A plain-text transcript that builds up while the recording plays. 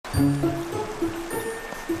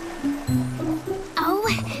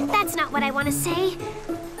Oh, that's not what I want to say.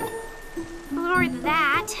 Or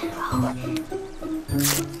that. Oh.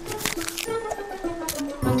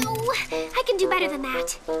 No, I can do better than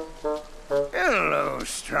that. Hello,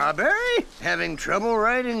 Strawberry. Having trouble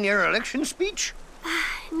writing your election speech?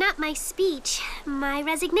 Not my speech, my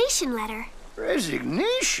resignation letter.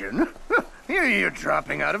 Resignation? Here you're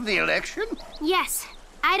dropping out of the election? Yes,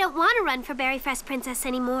 I don't want to run for Berry Fest Princess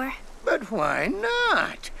anymore. But why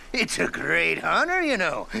not? It's a great honor, you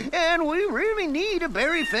know, and we really need a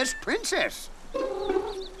Berry Fest Princess.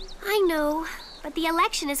 I know, but the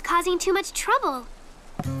election is causing too much trouble.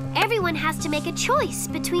 Everyone has to make a choice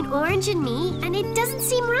between Orange and me, and it doesn't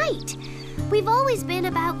seem right. We've always been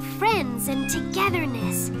about friends and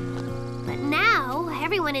togetherness. But now,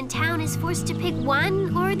 everyone in town is forced to pick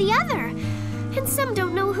one or the other. And some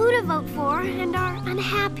don't know who to vote for and are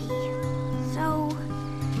unhappy. So,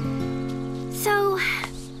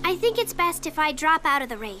 I think it's best if I drop out of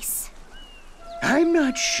the race. I'm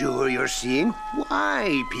not sure you're seeing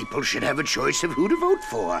why people should have a choice of who to vote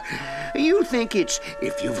for. You think it's,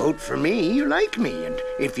 if you vote for me, you like me, and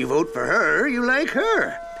if you vote for her, you like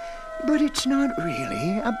her. But it's not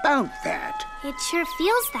really about that. It sure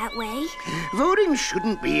feels that way. Voting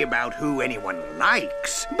shouldn't be about who anyone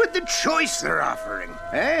likes, but the choice they're offering.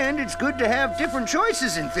 And it's good to have different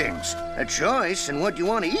choices in things. A choice in what you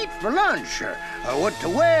want to eat for lunch, or what to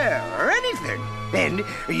wear, or anything. And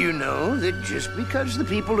you know that just because the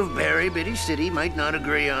people of Berry Bitty City might not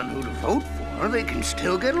agree on who to vote for, they can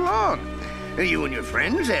still get along. You and your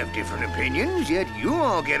friends have different opinions, yet you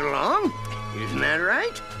all get along. Isn't that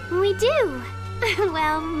right? We do.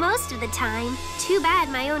 Well, most of the time. Too bad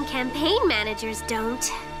my own campaign managers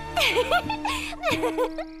don't.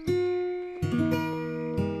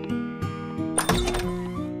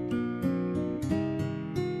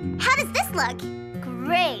 How does this look?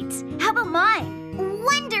 Great. How about mine?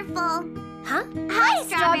 Wonderful. Huh? Hi,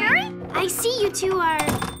 Strawberry. I see you two are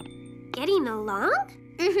getting along?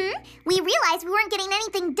 Mm-hmm. We realized we weren't getting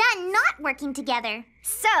anything done not working together.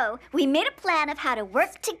 So, we made a plan of how to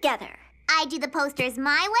work together. I do the posters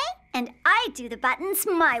my way, And I do the buttons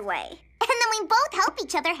my way. and then we both help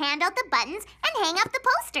each other hand out the buttons and hang up the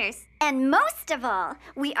posters. And most of all,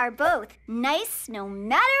 we are both nice no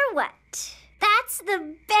matter what. That's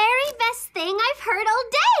the very best thing I've heard all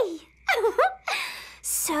day.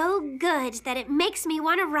 So good that it makes me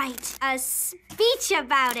want to write a speech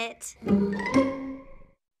about it.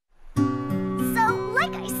 So,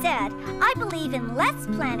 like I said, I believe in less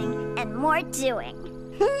planning and more doing.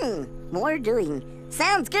 More doing.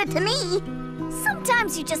 Sounds good to me.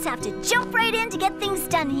 Sometimes you just have to jump right in to get things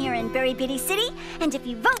done here in Berry Bitty City. And if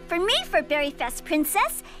you vote for me for Berry Fest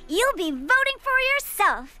Princess, you'll be voting for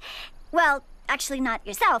yourself. Well, actually not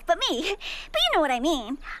yourself, but me. But you know what I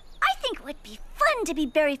mean. I think it would be fun to be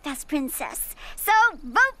Berry Fest Princess. So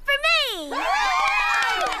vote for me!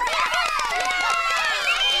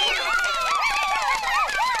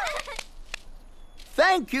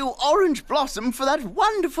 Thank you, Orange Blossom, for that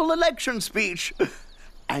wonderful election speech.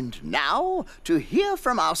 And now, to hear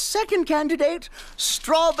from our second candidate,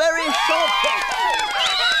 Strawberry Shortcake.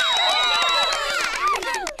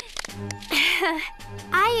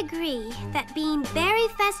 I agree that being Berry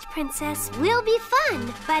Fest Princess will be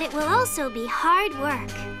fun, but it will also be hard work.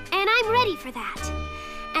 And I'm ready for that.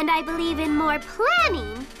 And I believe in more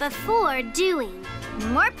planning before doing.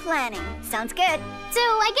 More planning. Sounds good. So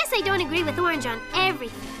I guess I don't agree with Orange on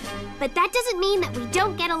everything. But that doesn't mean that we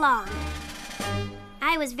don't get along.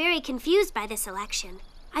 I was very confused by this election.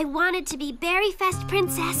 I wanted to be Berry Fest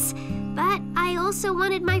Princess, but I also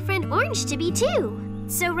wanted my friend Orange to be too.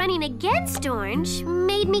 So running against Orange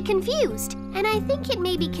made me confused. And I think it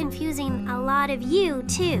may be confusing a lot of you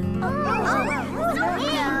too.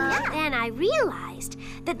 Then I realized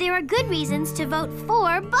that there are good reasons to vote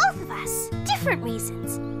for both of us. Different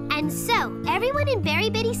reasons. And so, everyone in Berry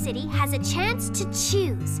Bitty City has a chance to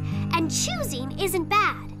choose. And choosing isn't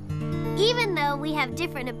bad. Even though we have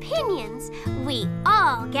different opinions, we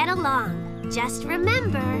all get along. Just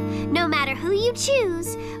remember, no matter who you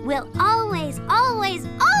choose, we'll always, always,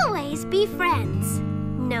 always be friends.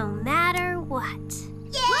 No matter what.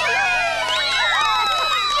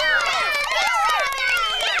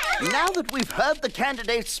 Now that we've heard the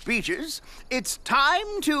candidates' speeches, it's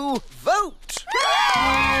time to vote.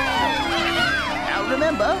 Now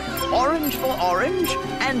remember, orange for orange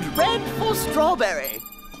and red for strawberry.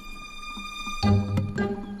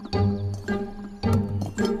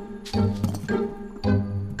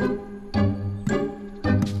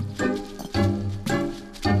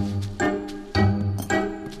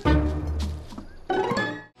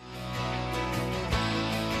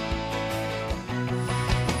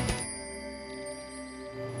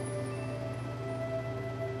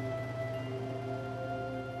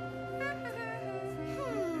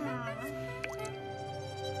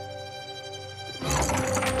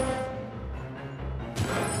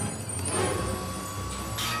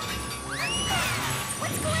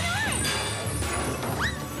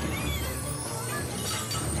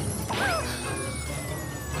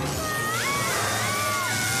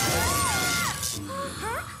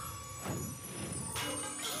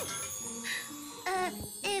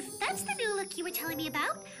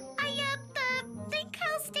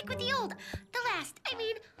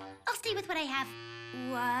 I have...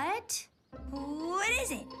 What? What is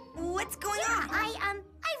it? What's going on? I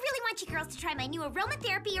really want you girls to try my new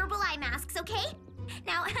aromatherapy herbal eye masks, okay?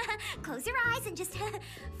 Now, close your eyes and just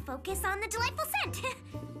focus on the delightful scent.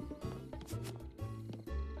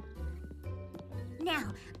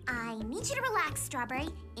 Now, I need you to relax, Strawberry.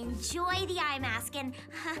 Enjoy the eye mask, and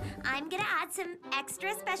I'm gonna add some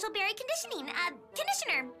extra special berry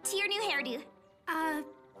conditioner to your new hairdo.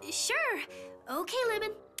 Sure. Okay,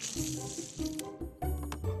 Lemon.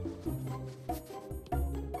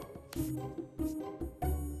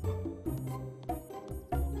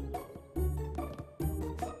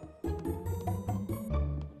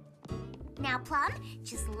 Now, Plum,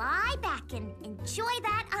 just lie back and enjoy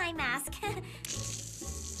that eye mask.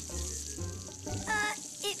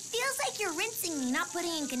 It feels like you're rinsing me, not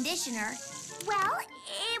putting in conditioner. Well,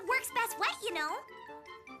 it works best wet, you know.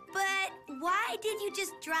 But why didn't you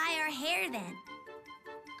just dry our hair then?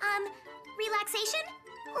 Relaxation?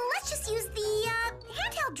 Let's just use the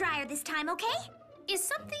handheld dryer this time, okay? Is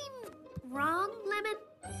something wrong, Lemon?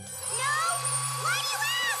 No! Why do you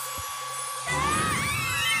ask?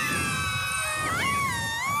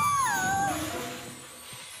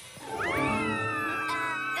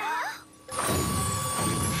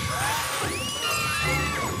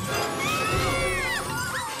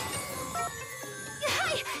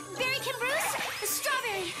 Hi, Berrykin Bruce.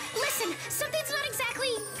 Strawberry, listen, something's not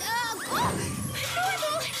exactly,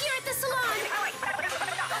 normal here at the salon.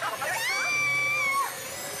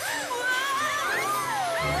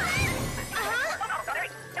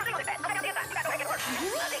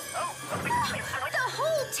 The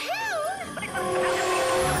whole town?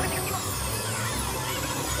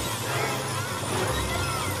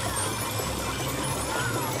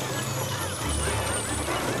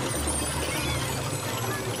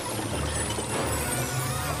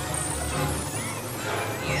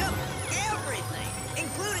 Yep, everything,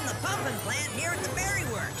 including the pumpkin plant here at the Berry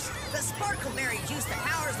Works. The sparkleberry juice that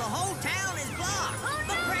powers the whole town is blocked.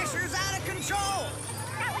 The pressure's out of control.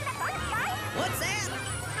 What's that?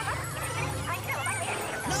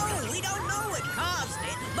 No, we don't know what caused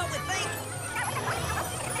it, but we think...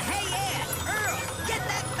 Hey, Ed, Earl, get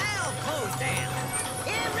that valve closed down.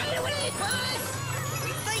 Yeah, right away, boss!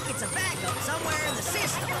 We think it's a backup somewhere in the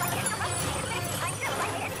system.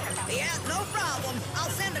 Yeah, no problem.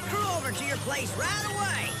 I'll send a crew over to your place right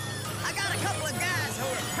away. I got a couple of guys who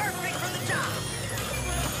are perfect for the job.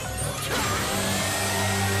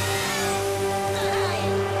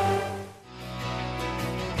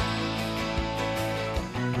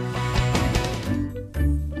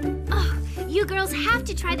 Oh, you girls have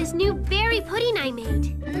to try this new berry pudding I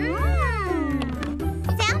made.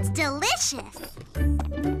 Sounds delicious.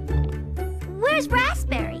 Where's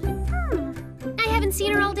Raspberry? I haven't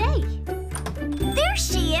seen her all day. There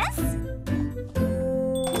she is.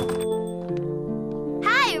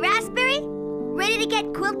 Hi, Raspberry. Ready to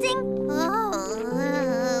get quilting?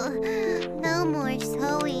 Oh, no more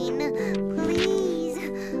sewing, please.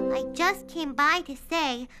 I just came by to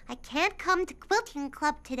say I can't come to quilting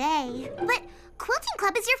club today. But quilting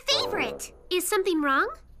club is your favorite. Is something wrong?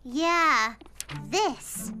 Yeah,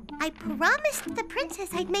 this. I promised the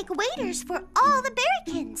princess I'd make waiters for all the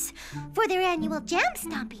berrykins for their annual jam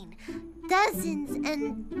stomping. Dozens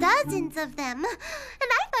and dozens of them. And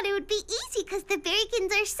I thought it would be easy because the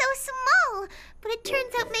berrykins are so small. But it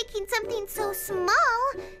turns out making something so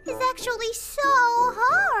small is actually so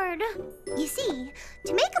hard. You see,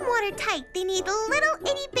 to make them watertight, they need little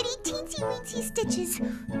itty-bitty teensy-weensy stitches.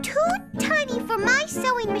 Too tiny for my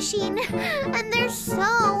sewing machine. And they're so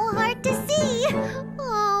hard to see.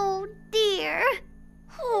 Oh, dear.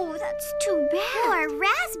 Oh, that's too bad. Poor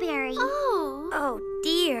Raspberry. Oh,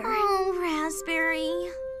 dear. Oh,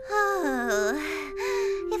 Raspberry. Oh,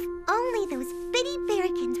 if only those bitty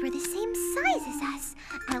berrykins were the same size as us.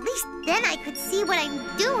 At least then I could see what I'm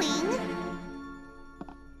doing.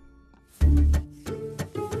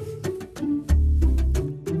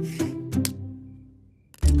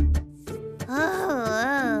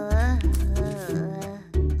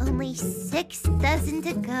 Only 6 dozen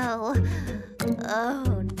to go.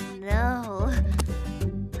 Oh, no.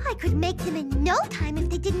 I could make them in no time if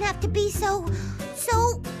they didn't have to be so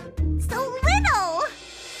little.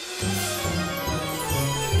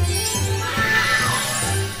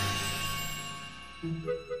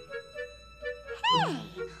 Hey,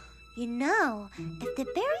 you know, if the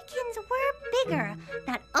berrykins were bigger,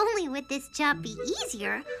 not only would this job be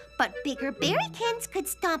easier, but bigger berrykins could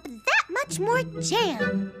stomp that much more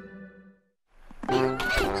jam.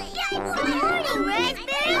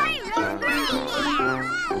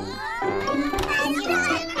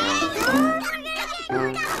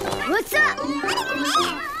 What's up?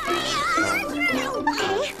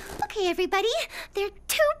 Okay, everybody. They're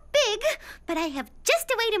too big, but I have just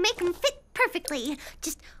a way to make them fit perfectly.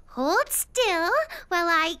 Just hold still while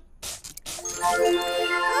I... Ooh,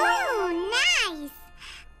 nice.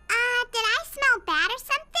 Did I smell bad or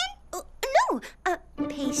something? No,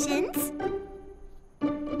 patience.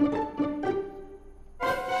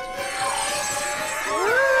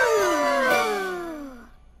 Ooh.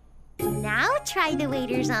 Now try the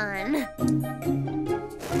waders on.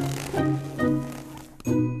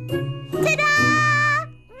 Ta-da!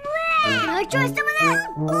 Can I try some of that?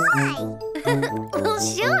 Why? Well,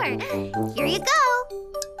 sure. Here you go.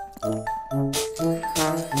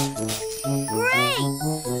 Great!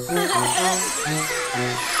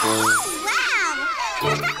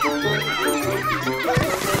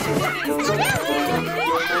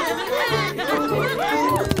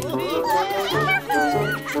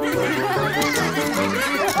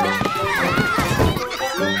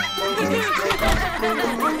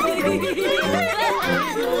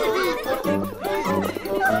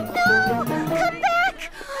 Come back!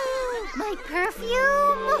 My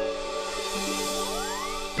perfume!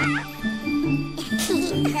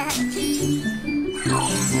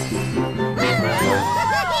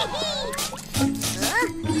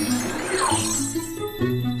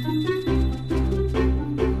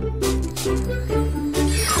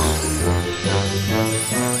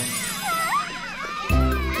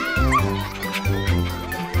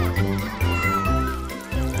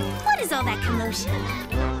 What is all that commotion?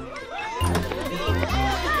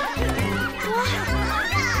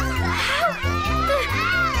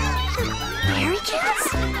 Berrykins?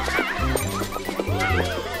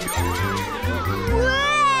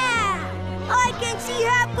 Wow! I can see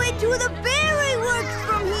halfway to the berry works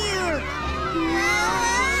from here.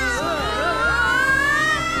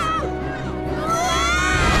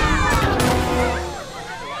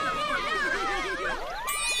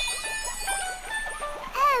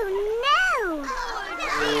 Oh, no!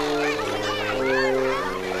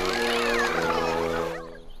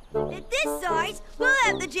 At this size, we'll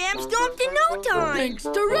have the jam stomped in no time. Thanks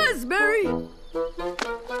to Raspberry.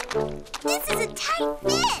 This is a tight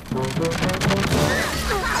fit.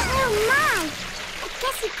 Oh, my. I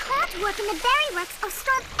guess you can't work in the berry works or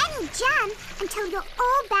stomp any jam until you're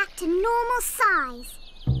all back to normal size.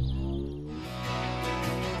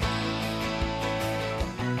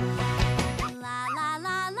 La la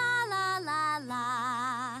la la la la la.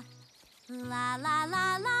 La la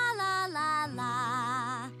la la la la la.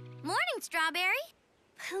 Morning, Strawberry.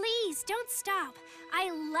 Please, don't stop. I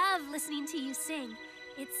love listening to you sing.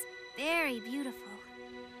 It's very beautiful.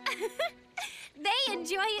 They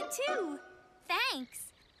enjoy it too.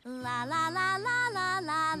 Thanks. La la la la la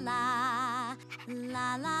la la.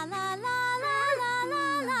 La la la la la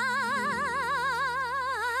la la.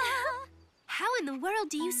 How in the world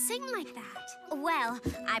do you sing like that? Well,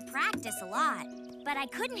 I practice a lot, but I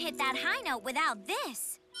couldn't hit that high note without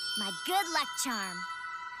this. My good luck charm.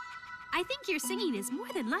 I think your singing is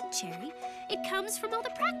more than luck, Cherry. It comes from all the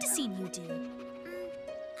practicing you do.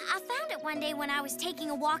 I found it one day when I was taking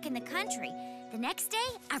a walk in the country. The next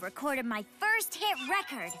day, I recorded my first hit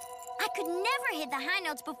record. I could never hit the high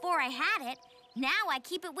notes before I had it. Now I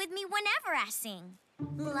keep it with me whenever I sing.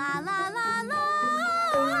 La la la la.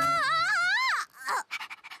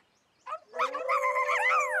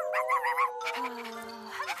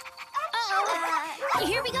 Uh-oh.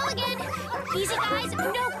 Here we go again. Easy, guys.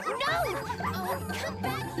 No, no. Oh, come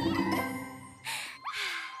back here.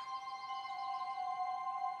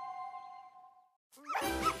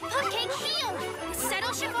 Pupcake, heel.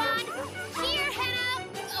 Settle, Siobhan. Here, Hannah.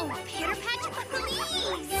 Oh, Pitter Patch,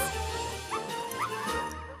 please.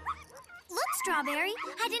 Look, Strawberry.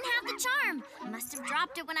 I didn't have the charm. Must have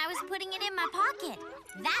dropped it when I was putting it in my pocket.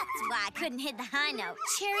 That's why I couldn't hit the high note.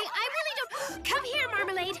 Cherry, I really don't... Come here,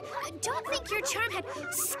 Marmalade. Don't think your charm had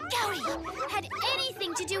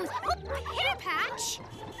anything to do with Pitter Patch.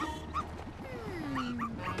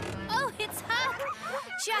 Oh, it's Huck.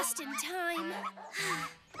 Just in time.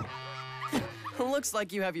 Looks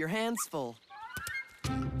like you have your hands full.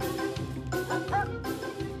 You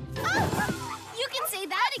can say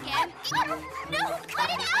that again. No, cut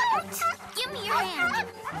it out. Give me your hand.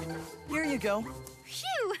 Here you go.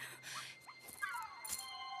 Phew.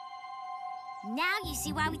 Now you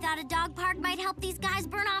see why we thought a dog park might help these guys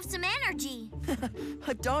burn off some energy.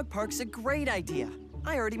 A dog park's a great idea.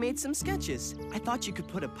 I already made some sketches. I thought you could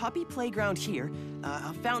put a puppy playground here,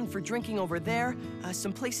 a fountain for drinking over there,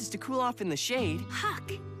 some places to cool off in the shade.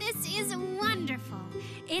 Huck, this is wonderful.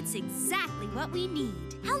 It's exactly what we need.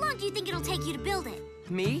 How long do you think it'll take you to build it?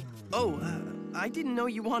 Me? Oh, I didn't know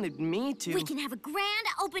you wanted me to. We can have a grand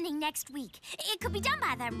opening next week. It could be done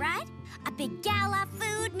by then, right? A big gala,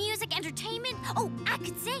 food, music, entertainment. Oh, I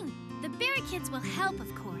could sing. The Berry Kids will help,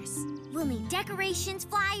 of course. We'll need decorations,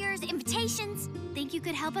 flyers, invitations. Think you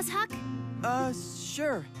could help us, Huck?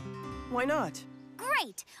 Sure. Why not?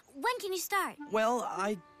 Great. When can you start? Well,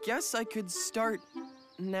 I guess I could start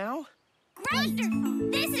now. Great! Wonderful.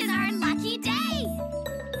 This is our lucky day.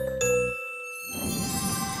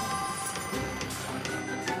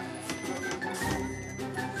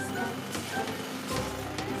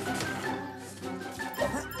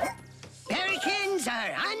 Berrykins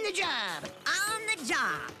are on the job. On the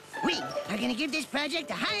job. We are going to give this project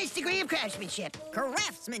the highest degree of craftsmanship.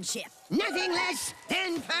 Craftsmanship. Nothing less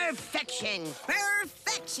than perfection.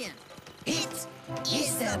 Perfection. It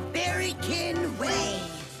is the Berrykin way.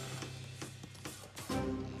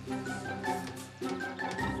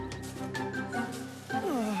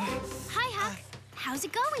 Hi, Huck. How's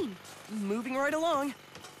it going? Moving right along.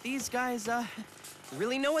 These guys,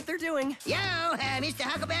 really know what they're doing. Yo, Mr.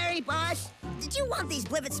 Huckleberry, boss. Did you want these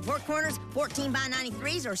Blivet support corners 14 by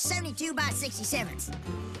 93s or 72 by 67s?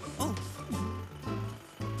 Oh.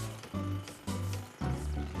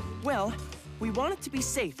 Well, we want it to be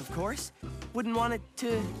safe, of course. Wouldn't want it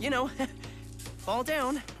to, fall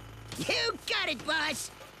down. You got it,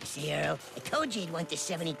 boss. See, Earl, I told you you'd want the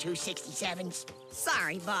 72 67s.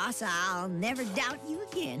 Sorry, boss. I'll never doubt you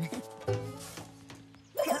again.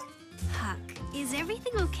 Huck, is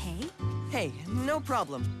everything okay? Hey, no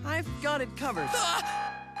problem. I've got it covered.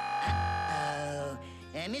 Uh-oh.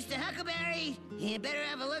 Mr. Huckleberry, you better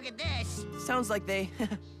have a look at this. Sounds like they,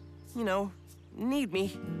 need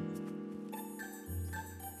me.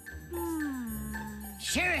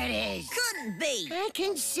 Sure it is. Couldn't be. I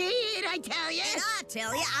can see it, I tell you. And I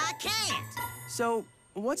tell you, I can't. So,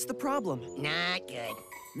 what's the problem? Not good.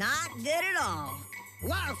 Not good at all.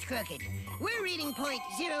 Wall's crooked. We're reading point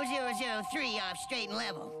 0003 off straight and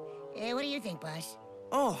level. What do you think, boss?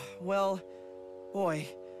 Oh, well, boy.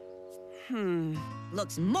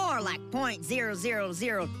 Looks more like point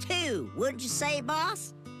 0002, wouldn't you say,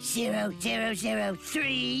 boss?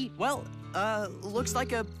 0003. Well, looks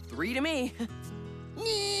like a 3 to me.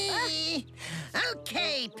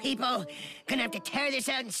 Okay, people. Gonna have to tear this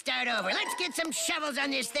out and start over. Let's get some shovels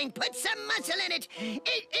on this thing, put some muscle in it,